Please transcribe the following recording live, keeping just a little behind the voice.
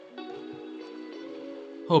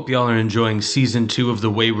Hope y'all are enjoying season 2 of the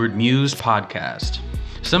Wayward Muse podcast.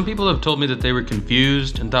 Some people have told me that they were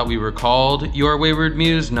confused and thought we were called Your Wayward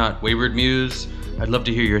Muse, not Wayward Muse. I'd love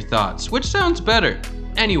to hear your thoughts. Which sounds better?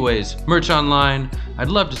 Anyways, merch online. I'd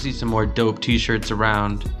love to see some more dope t-shirts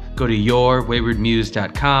around. Go to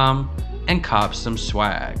yourwaywardmuse.com and cop some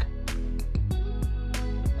swag.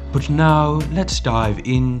 But now, let's dive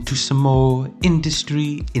into some more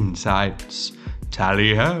industry insights.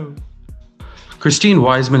 Tally-ho! Christine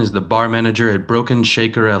Wiseman is the bar manager at Broken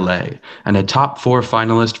Shaker LA and a top 4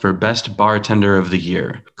 finalist for Best Bartender of the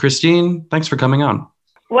Year. Christine, thanks for coming on.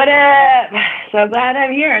 What up? So glad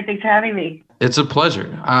I'm here. Thanks for having me. It's a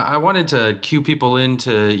pleasure. I wanted to cue people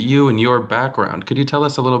into you and your background. Could you tell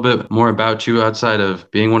us a little bit more about you outside of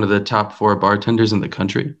being one of the top 4 bartenders in the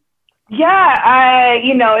country? Yeah,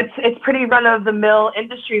 it's pretty run-of-the-mill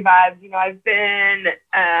industry vibes. I've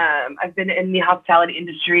been in the hospitality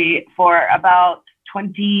industry for about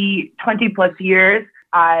 20 plus years.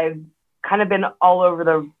 I've kind of been all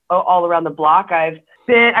around the block. I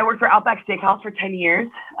worked for Outback Steakhouse for 10 years,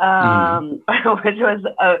 which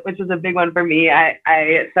was a big one for me.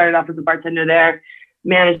 I started off as a bartender there,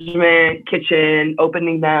 management, kitchen,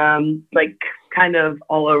 opening them, like kind of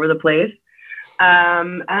all over the place.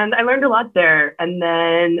 And I learned a lot there. And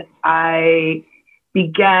then I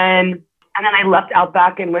left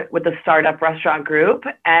Outback and went with a startup restaurant group,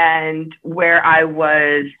 and where I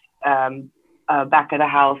was back of the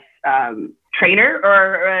house trainer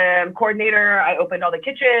or coordinator. I opened all the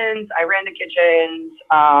kitchens, I ran the kitchens,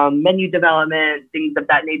 menu development, things of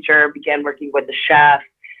that nature, began working with the chef.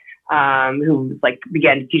 Who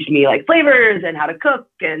began to teach me flavors and how to cook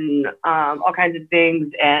and all kinds of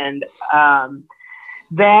things. And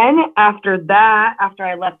then after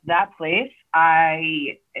I left that place,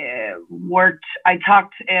 I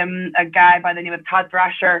talked to a guy by the name of Todd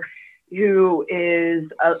Thrasher, who is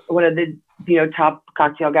one of the top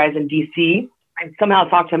cocktail guys in DC. I somehow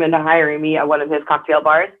talked him into hiring me at one of his cocktail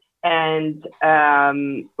bars, and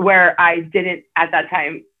where I didn't at that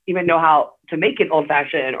time even know how to make an old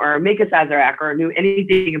fashioned or make a Sazerac or knew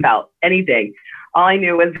anything about anything. All I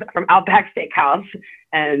knew was from Outback Steakhouse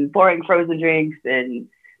and pouring frozen drinks and,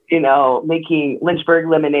 making Lynchburg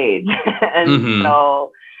lemonade. And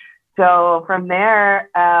so from there,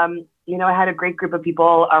 I had a great group of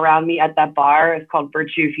people around me at that bar. It's called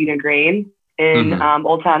Virtue Feed and Grain in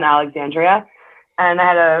Old Town Alexandria. And I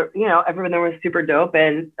had everyone there was super dope.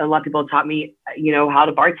 And a lot of people taught me, how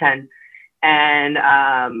to bartend. And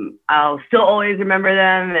I'll still always remember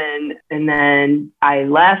them. And then I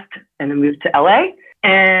left and I moved to LA.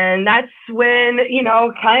 And that's when, then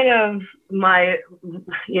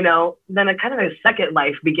a kind of a second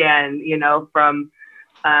life began, from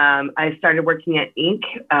I started working at Ink.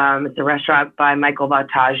 It's a restaurant by Michael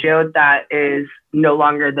Valtaggio that is no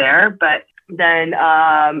longer there. But then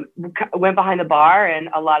went behind the bar, and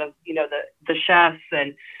a lot of, the chefs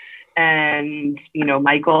and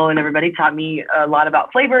Michael and everybody taught me a lot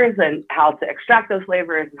about flavors and how to extract those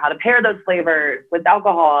flavors and how to pair those flavors with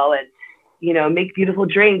alcohol and, make beautiful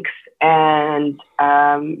drinks. And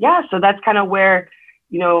so that's kind of where,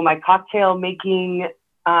 my cocktail making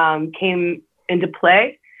came into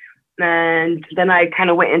play. And then I kind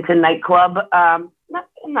of went into nightclub,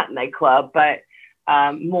 not nightclub, but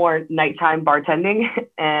more nighttime bartending,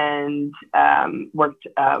 and worked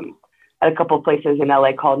at a couple of places in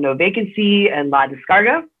LA called No Vacancy and La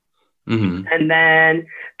Descarga. And then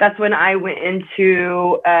that's when I went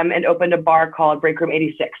into and opened a bar called Break Room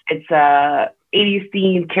 86. It's a 80s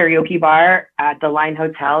themed karaoke bar at the Line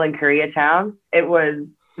Hotel in Koreatown. It was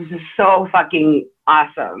just so fucking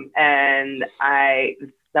awesome. And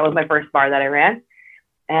that was my first bar that I ran.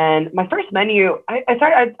 And my first menu,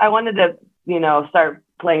 I wanted to, start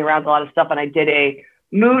playing around with a lot of stuff. And I did a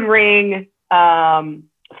mood ring,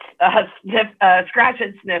 scratch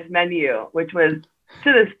and sniff menu, which was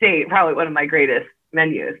to this date probably one of my greatest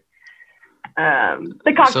menus.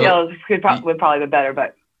 The cocktails would probably be better,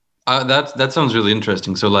 but that sounds really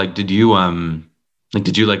interesting. So did you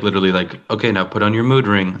literally okay, now put on your mood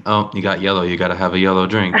ring? Oh, you got yellow, you got to have a yellow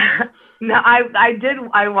drink. No, I did.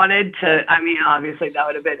 I wanted to. I mean, obviously that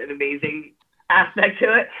would have been an amazing aspect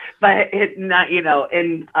to it, but it not,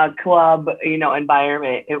 in a club,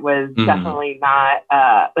 environment, it was definitely not,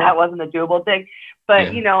 that wasn't a doable thing. But,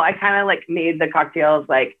 I kind of made the cocktails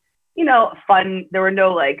fun. There were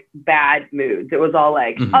no bad moods. It was all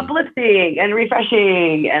uplifting and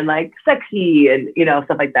refreshing and sexy and,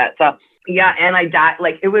 stuff like that. So yeah. And I dyed,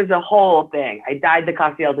 it was a whole thing. I dyed the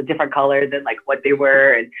cocktails a different color than what they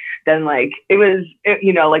were. And then it was,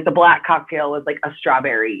 the black cocktail was a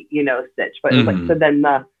strawberry, stitch, but it was so then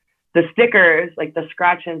the stickers, like the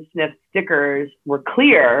scratch and sniff stickers, were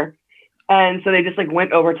clear. And so they just like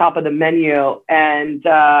went over top of the menu, and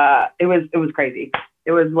it was crazy.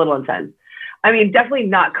 It was a little intense. I mean, definitely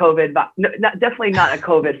not COVID, but definitely not a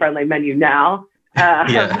COVID friendly menu now.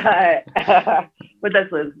 But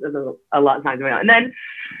this was a lot of times going on.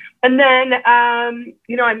 And then I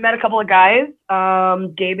met a couple of guys,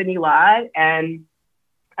 Gabe and Elad, and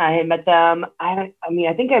I had met them. I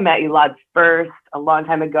think I met Elad first a long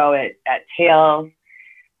time ago at Tails.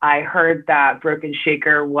 I heard that Broken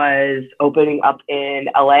Shaker was opening up in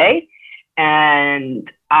LA,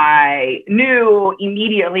 and I knew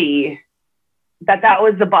immediately that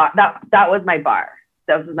was the bar. That was my bar.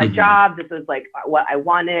 This was my job. This was like what I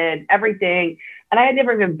wanted, everything. And I had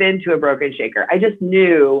never even been to a Broken Shaker. I just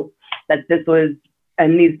knew that this was,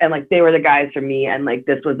 and like they were the guys for me, and like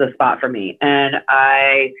this was the spot for me. And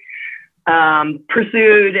I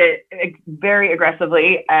pursued it very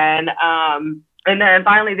aggressively, and then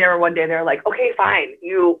finally they were like, okay, fine,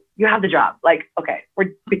 you have the job. Like, okay,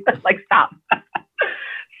 we're like, stop.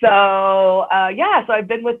 So so I've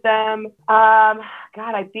been with them.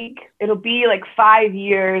 I think it'll be like 5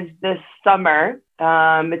 years this summer.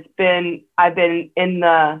 I've been in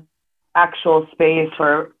the actual space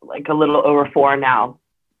for like a little over 4 now.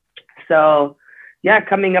 So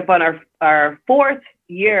coming up on our 4th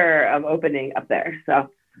year of opening up there. So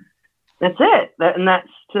that's it. And that's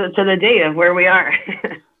to the date of where we are.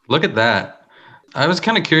 Look at that. I was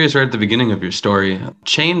kind of curious right at the beginning of your story.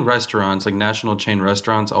 Chain restaurants, like national chain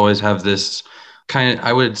restaurants, always have this kind of,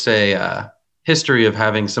 I would say, history of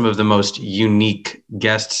having some of the most unique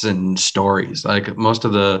guests and stories. Like most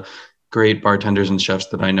of the great bartenders and chefs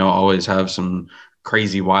that I know always have some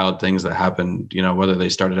crazy, wild things that happened, whether they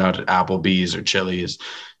started out at Applebee's or Chili's.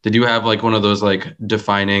 Did you have like one of those like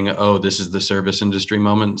defining, this is the service industry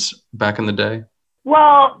moments back in the day?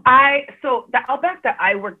 Well, so the Outback that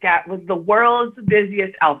I worked at was the world's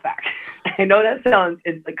busiest Outback. I know that sounds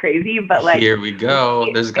crazy, but like, here we go.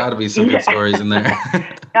 There's got to be some good stories in there.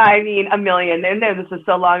 I mean, a million. And this was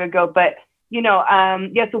so long ago, but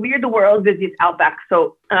so we were the world's busiest Outback.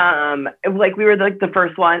 So we were like the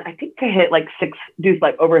first one, I think, to hit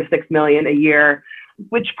over 6 million a year,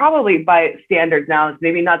 which probably by standards now is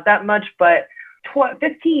maybe not that much, but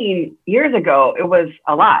 15 years ago it was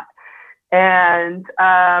a lot. And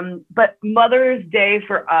but Mother's Day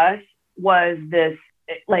for us was this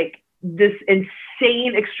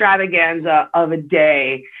insane extravaganza of a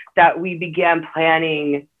day that we began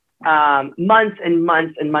planning months and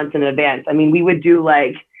months and months in advance. I mean, we would do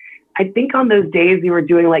I think on those days we were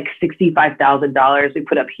doing like $65,000. We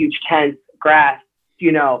put up huge tents, grass,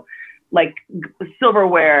 like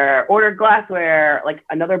silverware, ordered glassware, like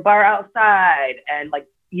another bar outside, and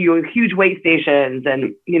huge wait stations.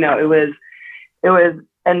 And, it was,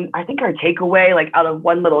 and I think our takeaway, out of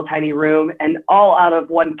one little tiny room and all out of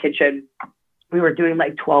one kitchen, we were doing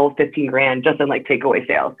 12, 15 grand just in takeaway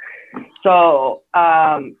sales. So,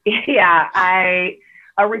 a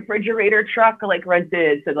refrigerator truck,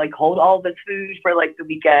 rented to hold all this food for the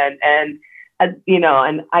weekend. And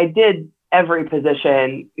I did every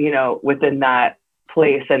position, within that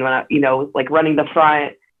place. And when I, running the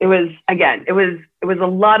front, it was a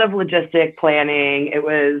lot of logistic planning. It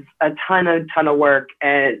was a ton of work.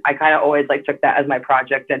 And I kind of always took that as my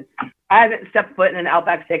project. And I haven't stepped foot in an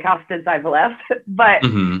Outback Steakhouse since I've left, but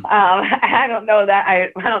I don't know that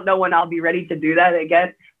I don't know when I'll be ready to do that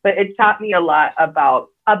again. But it taught me a lot about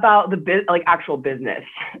the actual business.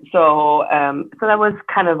 So that was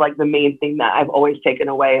kind of the main thing that I've always taken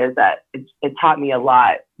away, is that it taught me a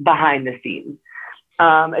lot behind the scenes.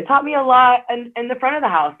 It taught me a lot in the front of the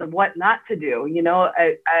house of what not to do.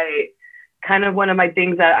 I kind of, one of my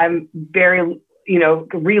things that I'm very,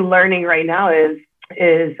 relearning right now is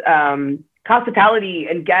hospitality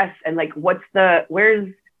and guests, and where's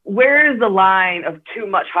the line of too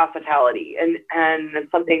much hospitality, and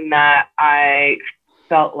it's something that I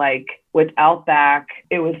felt like with Outback,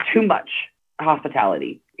 it was too much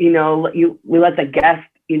hospitality. We let the guest,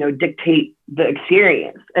 dictate the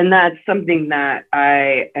experience. And that's something that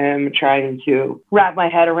I am trying to wrap my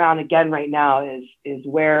head around again right now, is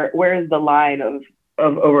where is the line of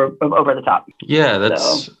over the top? Yeah,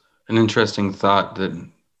 that's an interesting thought that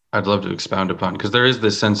I'd love to expound upon, because there is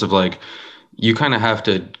this sense of you kind of have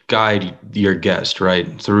to guide your guest,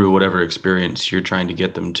 right, through whatever experience you're trying to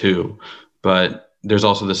get them to. But there's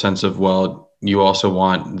also the sense of, you also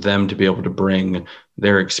want them to be able to bring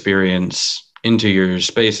their experience into your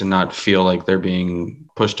space and not feel like they're being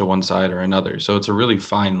pushed to one side or another. So it's a really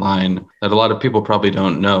fine line that a lot of people probably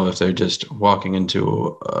don't know if they're just walking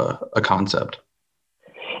into a concept.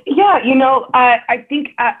 Yeah, I think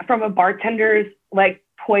from a bartender's like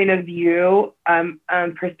point of view,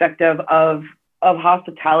 perspective of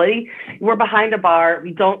hospitality, we're behind a bar,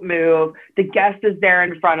 we don't move, the guest is there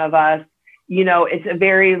in front of us. It's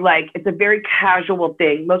a very casual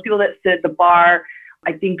thing. Most people that sit at the bar,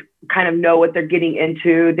 I think, kind of know what they're getting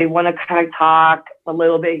into. They want to kind of talk a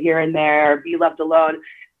little bit here and there, be left alone.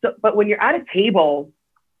 So, but when you're at a table,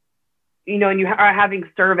 and you are having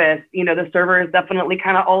service, the server is definitely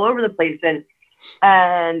kind of all over the place.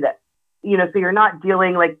 And so you're not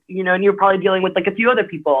dealing and you're probably dealing with like a few other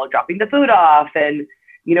people dropping the food off and,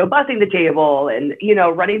 bussing the table and,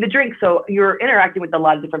 running the drinks. So you're interacting with a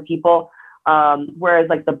lot of different people. Whereas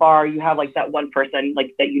like the bar, you have like that one person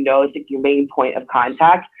like that, is like your main point of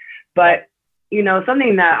contact. But,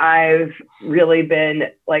 something that I've really been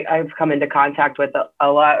like, I've come into contact with a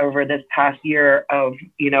lot over this past year of,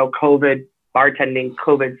 COVID bartending,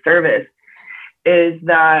 COVID service, is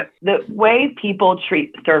that the way people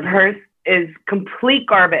treat servers is complete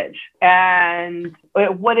garbage. And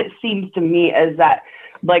what it seems to me is that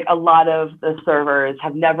like a lot of the servers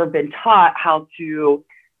have never been taught how to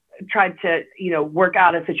try to, work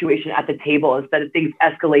out a situation at the table instead of things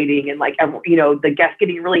escalating and like, the guests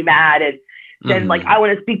getting really mad and then like, I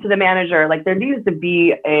want to speak to the manager. Like there needs to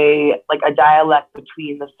be a dialect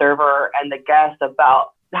between the server and the guest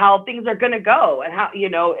about how things are going to go and how,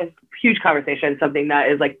 it's a huge conversation, something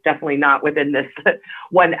that is like definitely not within this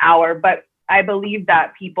 1 hour. But I believe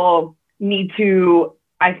that people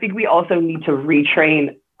I think we also need to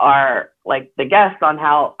retrain our, like the guests on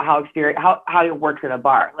how it works in a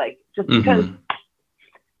bar. Like just because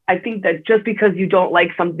I think that just because you don't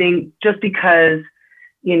like something, just because,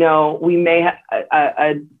 we may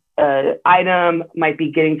a item might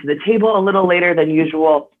be getting to the table a little later than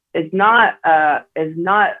usual, is not a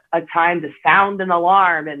time to sound an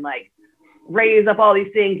alarm and like raise up all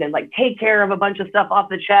these things and like take care of a bunch of stuff off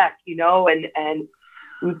the check, and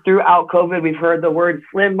throughout COVID, we've heard the word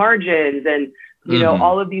slim margins and,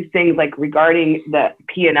 all of these things like regarding the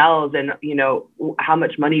P&Ls and, how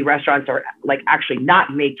much money restaurants are like actually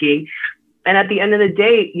not making. And at the end of the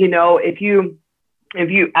day, if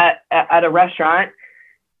you at a restaurant,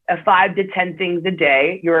 5 to 10 things a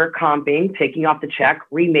day, you're comping, taking off the check,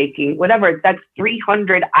 remaking, whatever, that's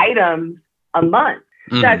 300 items a month.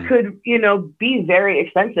 That could, be very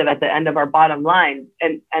expensive at the end of our bottom line.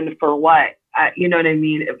 And for what? You know what I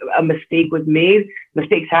mean? If a mistake was made,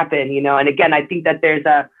 mistakes happen, and again, I think that there's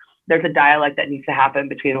a dialect that needs to happen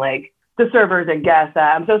between like the servers and guests.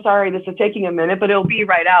 I'm so sorry, this is taking a minute, but it'll be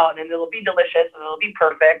right out and it'll be delicious and it'll be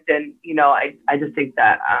perfect. And, I just think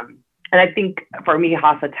that, and I think for me,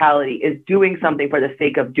 hospitality is doing something for the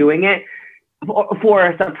sake of doing it for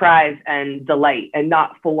a surprise and delight and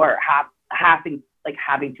not for having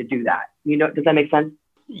to do that. Does that make sense?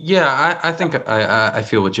 Yeah, I think I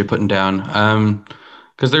feel what you're putting down.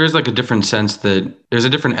 Because there is like a different sense that there's a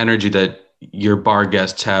different energy that your bar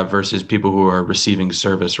guests have versus people who are receiving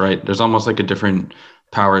service, right? There's almost like a different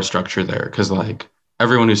power structure there because like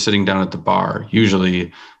everyone who's sitting down at the bar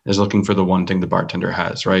usually is looking for the one thing the bartender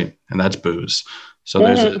has, right? And that's booze. So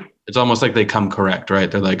it's almost like they come correct, right?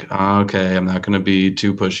 They're like, oh, okay, I'm not going to be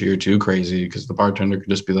too pushy or too crazy because the bartender could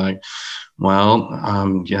just be like,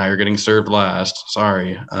 well, you're getting served last.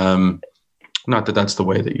 Sorry. Not that that's the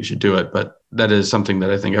way that you should do it, but that is something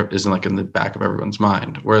that I think isn't like in the back of everyone's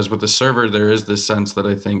mind. Whereas with the server, there is this sense that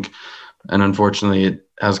I think, and unfortunately it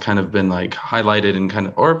has kind of been like highlighted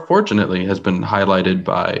and or fortunately has been highlighted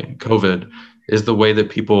by COVID, is the way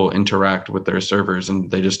that people interact with their servers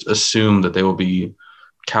and they just assume that they will be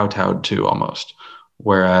kowtowed to almost.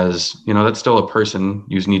 Whereas, that's still a person.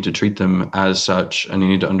 You need to treat them as such, and you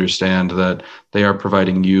need to understand that they are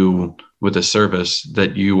providing you with a service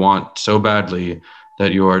that you want so badly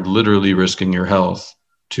that you are literally risking your health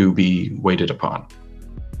to be waited upon.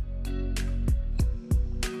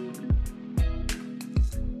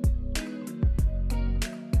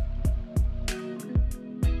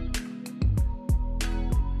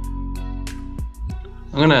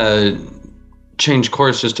 I'm going to change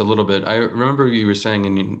course just a little bit. I remember you were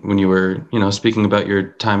saying when you were, speaking about your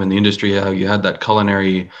time in the industry, how you had that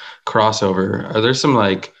culinary crossover. Are there some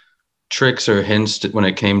like tricks or hints when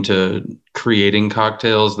it came to creating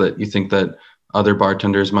cocktails that you think that other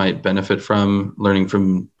bartenders might benefit from learning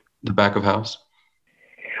from the back of house?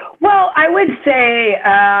 Well, I would say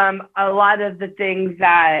a lot of the things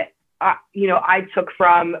that, I took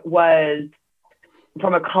from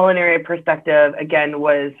a culinary perspective, again,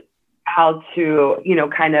 was how to,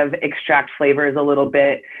 kind of extract flavors a little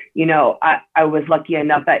bit. I was lucky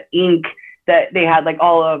enough at Ink that they had like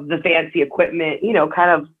all of the fancy equipment,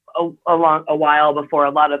 kind of a while before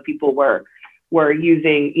a lot of people were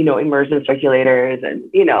using, immersion circulators and,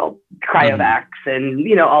 cryovacs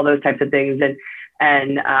and, all those types of things.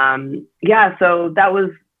 So that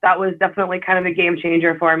was definitely kind of a game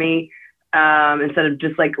changer for me. Instead of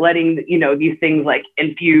just like letting, these things like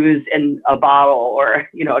infuse in a bottle or,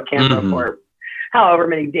 a camera for however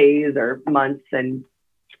many days or months. And,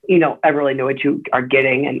 I really know what you are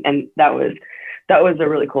getting. And that was a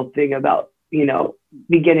really cool thing about,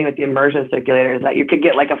 beginning with the immersion circulator, is that you could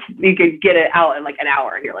get it out in like an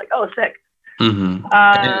hour and you're like, oh, sick.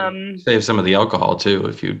 Save some of the alcohol too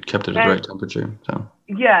if you kept it at the right temperature. So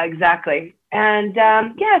yeah, exactly. And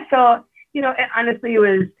so honestly,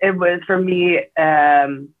 it was for me.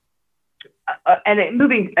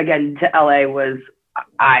 Moving again to LA was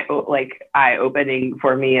eye-opening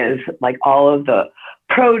for me, as like all of the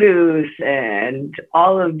produce and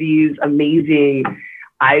all of these amazing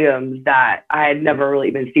items that I had never really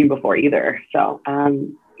even seen before either. So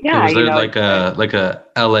was there like a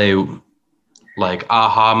LA like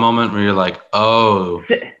aha moment where you're like, oh,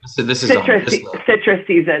 this is citrus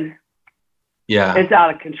season? Yeah, it's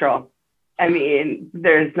out of control. I mean,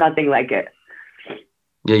 there's nothing like it.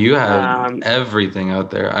 Yeah, you have everything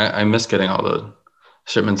out there. I miss getting all the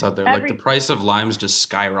shipments out there. Like the price of limes just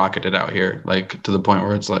skyrocketed out here, like to the point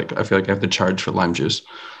where it's like I feel like I have to charge for lime juice.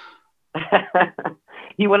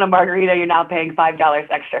 You want a margarita, you're now paying $5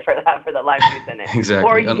 extra for that, for the lime juice in it. Exactly.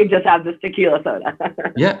 Or you can just have this tequila soda.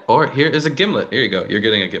 Yeah, or here is a gimlet. Here you go. You're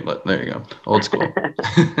getting a gimlet. There you go. Old school.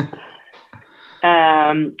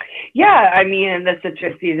 I mean, the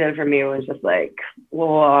citrus season for me was just like,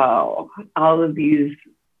 whoa, all of these,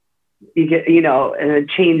 you get, and it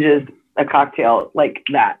changes a cocktail like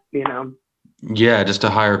that, Yeah, just a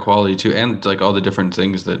higher quality too, and like all the different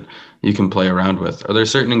things that you can play around with. Are there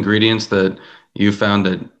certain ingredients that you found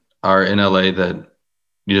that are in LA that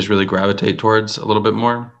you just really gravitate towards a little bit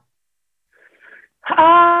more?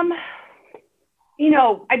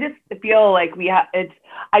 I just feel like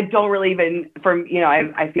I don't really even,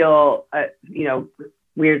 I feel,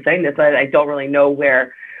 weird saying this, but I don't really know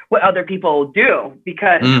what other people do,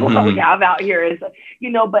 because what we have out here is,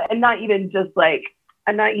 and not even just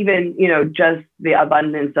the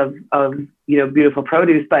abundance of beautiful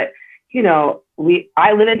produce, but,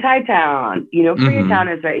 I live in Thai Town,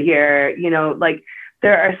 Koreatown is right here,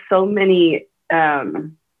 there are so many,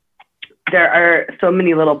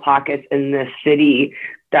 little pockets in this city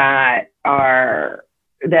that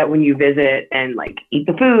when you visit and like eat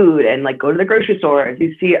the food and like go to the grocery stores,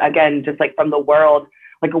 you see again, just like from the world,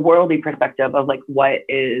 like a worldly perspective of like what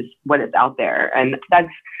is out there. And that's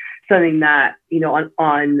something that,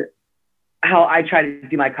 on how I try to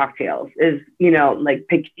do my cocktails is, like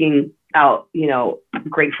picking out,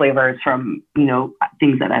 great flavors from,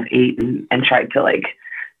 things that I've eaten and tried to like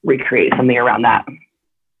recreate something around that.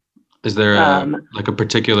 Is there a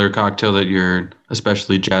particular cocktail that you're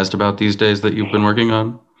especially jazzed about these days that you've been working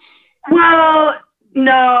on? Well,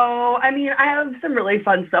 no. I mean, I have some really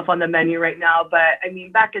fun stuff on the menu right now, but I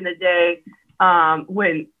mean, back in the day,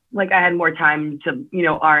 when like I had more time to,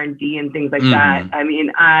 R&D and things like that. I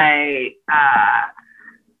mean, I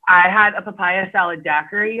had a papaya salad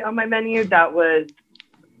daiquiri on my menu that was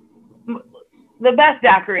the best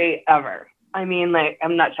daiquiri ever. I mean, like,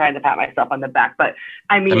 I'm not trying to pat myself on the back, but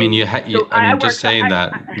I mean,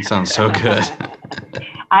 it sounds so good.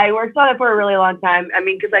 I worked on it for a really long time. I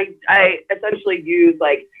mean, because I essentially use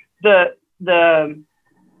like the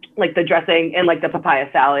dressing and like the papaya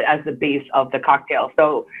salad as the base of the cocktail.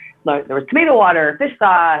 So there was tomato water, fish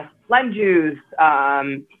sauce, lime juice,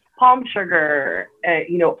 palm sugar,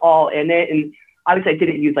 all in it. And obviously I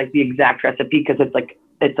didn't use like the exact recipe because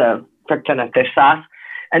it's a frick ton of fish sauce.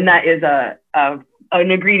 And that is an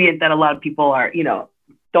ingredient that a lot of people are,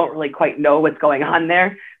 don't really quite know what's going on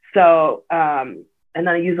there. So, and then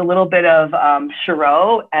I use a little bit of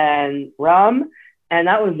Chirot and rum, and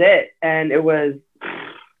that was it. And it was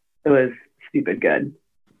stupid good.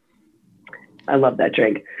 I love that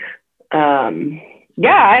drink.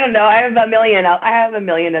 I don't know. I have a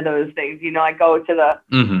million of those things. I go to the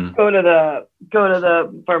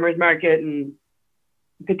farmer's market and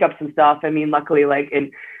pick up some stuff. I mean, luckily, like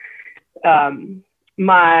I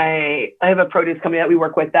have a produce company that we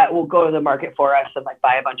work with that will go to the market for us and like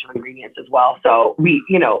buy a bunch of ingredients as well. So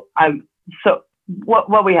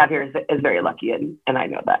what we have here is very lucky, and I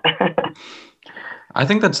know that. I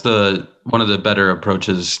think that's one of the better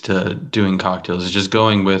approaches to doing cocktails is just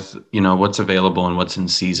going with, what's available and what's in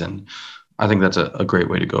season. I think that's a great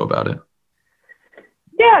way to go about it.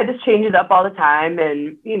 Yeah, just change it up all the time,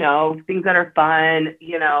 and things that are fun,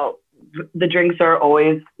 the drinks are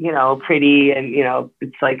always, pretty and,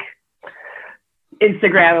 it's like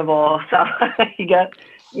Instagrammable. So you got,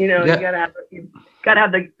 you gotta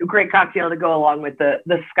have the great cocktail to go along with the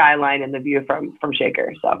skyline and the view from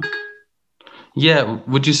Shaker. So. Yeah.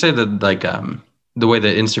 Would you say that like, the way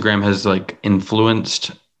that Instagram has like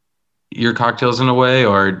influenced your cocktails in a way,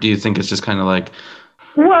 or do you think it's just kind of like?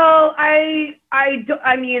 Well, I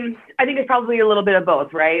mean, I think it's probably a little bit of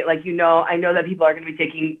both, right? Like, I know that people are going to be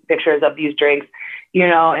taking pictures of these drinks,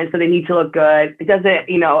 and so they need to look good. It doesn't,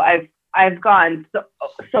 I've gone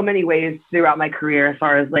so many ways throughout my career as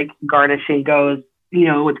far as like garnishing goes,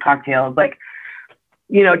 with cocktails, like,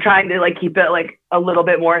 trying to like keep it like a little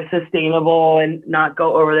bit more sustainable and not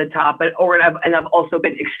go over the top, and I've also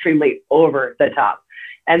been extremely over the top.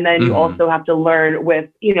 And then you also have to learn with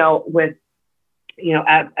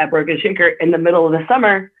at Broken Shaker in the middle of the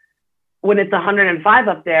summer, when it's 105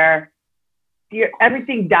 up there,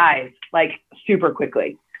 everything dies like super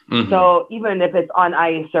quickly. So even if it's on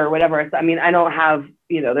ice or whatever, I don't have,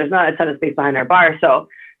 there's not a ton of space behind our bar. So,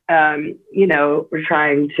 we're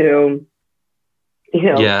trying to,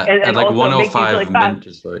 and like 105 mint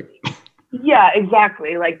is like. Yeah,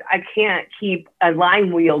 exactly. Like I can't keep a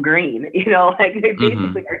lime wheel green, like they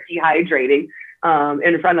basically are dehydrating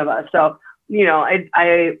in front of us. So,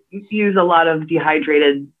 I use a lot of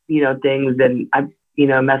dehydrated, things, and I,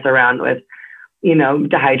 mess around with,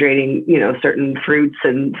 dehydrating, certain fruits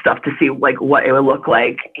and stuff to see like what it would look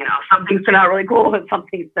like. Some things turn out really cool, and some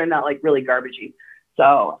things turn out like really garbagey.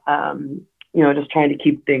 So, just trying to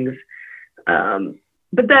keep things,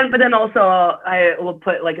 but then also I will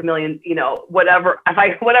put like a million, whatever I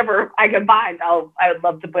can find, I would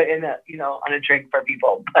love to put in on a drink for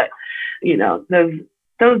people. But,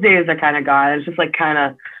 those days are kind of gone. It's just like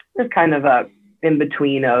there's kind of a in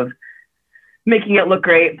between of making it look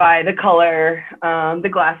great by the color, the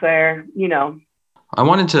glassware, I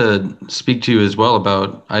wanted to speak to you as well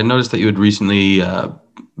about, I noticed that you had recently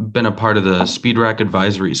been a part of the Speed Rack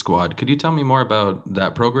Advisory Squad. Could you tell me more about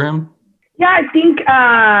that program? Yeah, I think,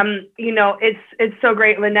 it's so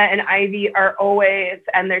great. Lynette and Ivy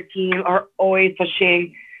and their team are always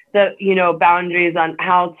pushing the, boundaries on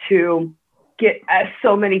how to get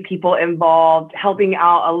so many people involved, helping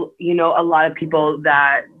out, a lot of people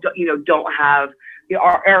that, don't have,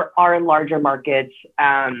 are in larger markets.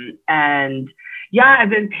 And yeah, I've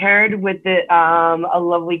been paired with a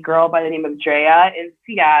lovely girl by the name of Drea in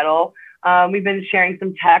Seattle. We've been sharing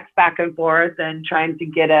some text back and forth and trying to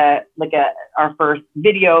get our first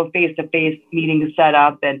video face-to-face meeting set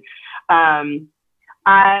up. And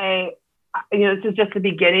this is just the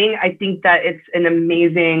beginning. I think that it's an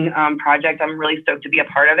amazing project. I'm really stoked to be a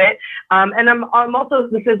part of it. And I'm also,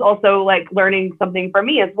 this is also like learning something for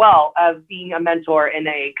me as well, of being a mentor in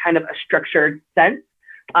a kind of a structured sense,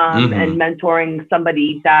 and mentoring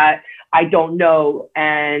somebody that I don't know.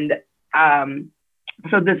 And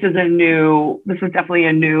so this is definitely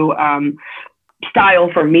a new style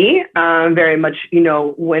for me. Very much,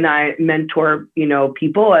 when I mentor,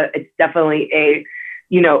 people, it's definitely a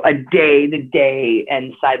day-to-day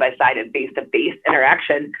and side-by-side and face-to-face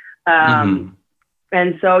interaction.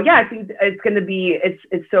 And so, yeah, I think it's going to be,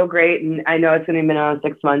 it's so great. And I know it's going to be minimum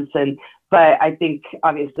 6 months. But I think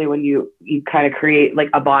obviously when you kind of create like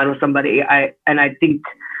a bond with somebody, I think,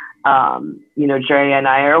 Jerry and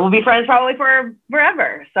I will be friends probably for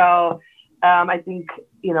forever. So, I think,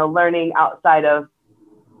 learning outside of,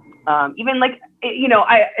 even like,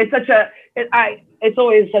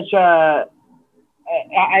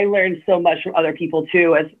 I learned so much from other people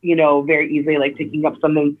too, as, very easily, like picking up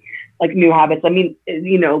something like new habits. I mean,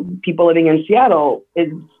 people living in Seattle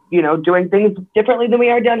is, doing things differently than we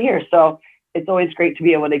are down here. So it's always great to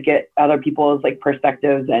be able to get other people's like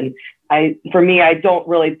perspectives. And for me, I don't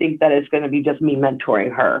really think that it's going to be just me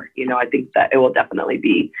mentoring her. I think that it will definitely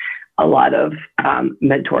be a lot of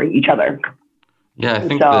mentoring each other. Yeah, I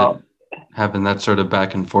think that having that sort of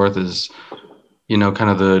back and forth is, kind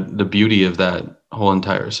of the beauty of that whole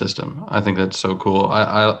entire system. I think that's so cool.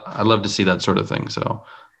 I love to see that sort of thing. So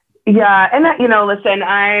yeah, and listen,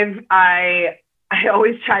 I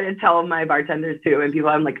always try to tell my bartenders too, and people,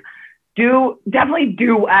 I'm like, definitely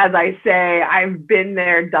do as I say. I've been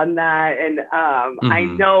there, done that, and I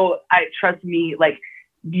know. Trust me, like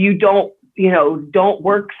you don't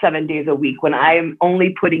work 7 days a week when I am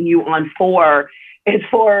only putting you on 4. It's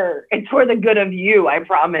for the good of you. I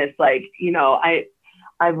promise. Like,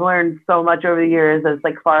 I've learned so much over the years as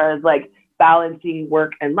like far as like balancing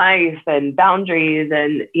work and life and boundaries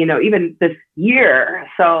and, even this year.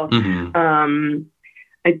 So,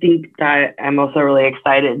 I think that I'm also really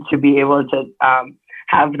excited to be able to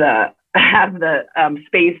have the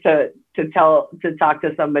space to to talk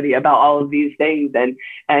to somebody about all of these things,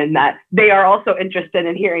 and that they are also interested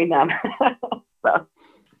in hearing them. So.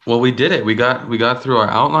 Well, we did it. We got through our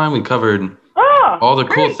outline. We covered all the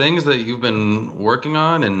cool things that you've been working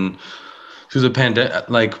on, and through the pandemic.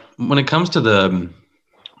 Like when it comes to the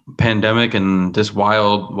pandemic and this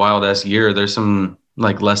wild ass year, there's some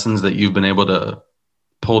like lessons that you've been able to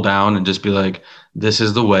pull down and just be like, this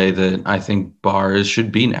is the way that I think bars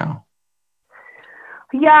should be now.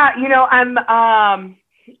 Yeah,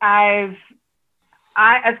 as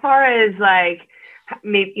far as like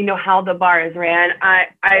maybe how the bar is ran,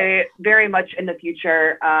 I very much in the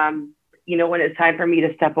future, when it's time for me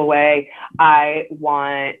to step away, I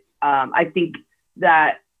want I think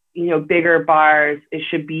that bigger bars, it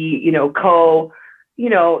should be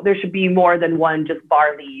there should be more than one just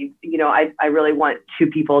bar lead. I really want two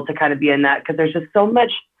people to kind of be in that, because there's just so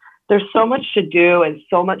much to do and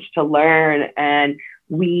so much to learn. And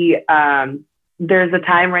there's a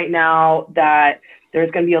time right now that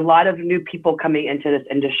there's going to be a lot of new people coming into this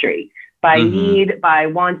industry by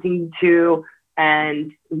wanting to,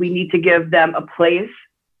 and we need to give them a place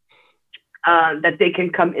that they can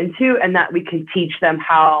come into, and that we can teach them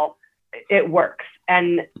how it works,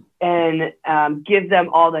 and give them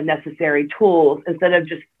all the necessary tools, instead of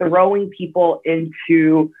just throwing people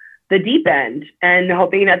into the deep end and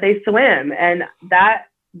hoping that they swim. And that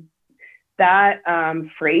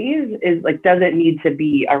phrase is like, doesn't need to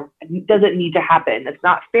happen. It's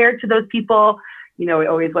not fair to those people. We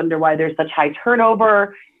always wonder why there's such high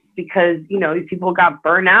turnover, because these people got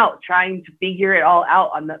burnt out trying to figure it all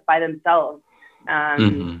out by themselves.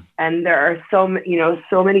 And there are so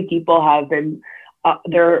many people have been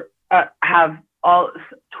have all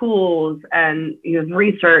tools and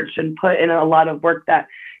research and put in a lot of work that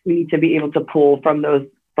we need to be able to pull from those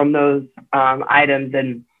items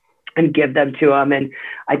and give them to them. And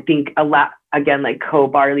I think a lot, again, like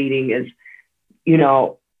co-bar leading is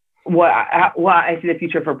what I see the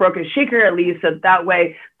future for Broken Shaker, at least. So that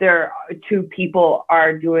way there are two people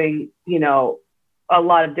are doing a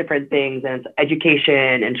lot of different things, and it's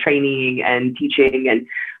education and training and teaching,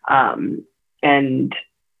 and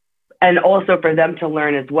also for them to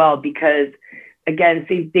learn as well, because again,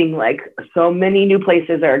 same thing, like so many new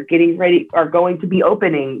places are going to be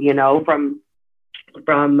opening,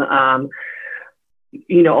 from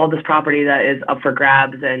all this property that is up for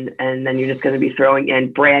grabs, and then you're just going to be throwing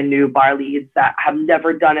in brand new bar leads that have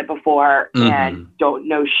never done it before and don't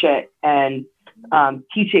know shit, and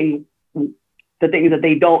teaching the things that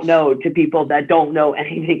they don't know to people that don't know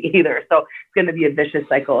anything either. So it's going to be a vicious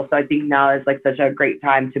cycle. So I think now is like such a great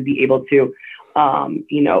time to be able to,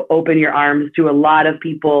 open your arms to a lot of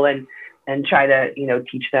people and try to,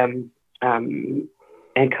 teach them and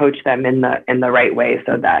coach them in the right way,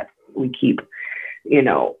 so that we keep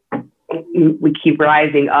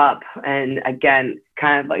rising up. And again,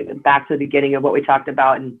 kind of like back to the beginning of what we talked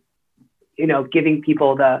about, and, giving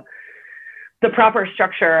people the proper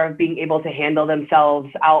structure of being able to handle themselves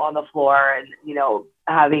out on the floor, and,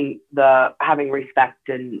 having respect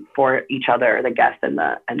and for each other, the guests and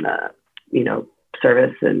the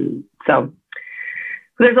service. And so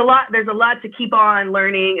there's a lot to keep on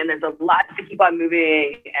learning, and there's a lot to keep on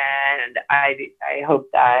moving. And I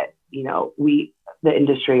hope that, the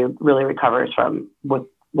industry really recovers from what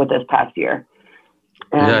this past year.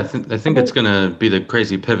 And I think it's going to be the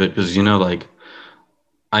crazy pivot, because,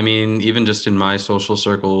 even just in my social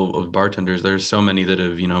circle of bartenders, there's so many that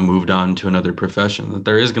have, moved on to another profession, that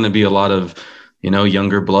there is going to be a lot of,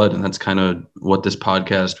 younger blood. And that's kind of what this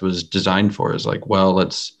podcast was designed for, is like, well,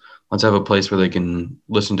 let's have a place where they can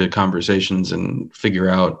listen to conversations and figure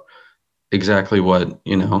out exactly what,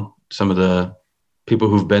 some of the people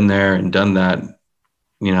who've been there and done that,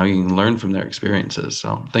 you can learn from their experiences.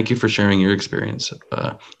 So thank you for sharing your experience.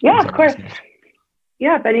 Yeah, of course. Listeners.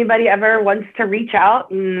 Yeah, if anybody ever wants to reach out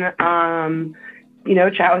and,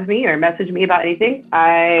 chat with me or message me about anything,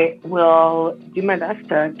 I will do my best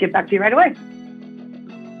to get back to you right away.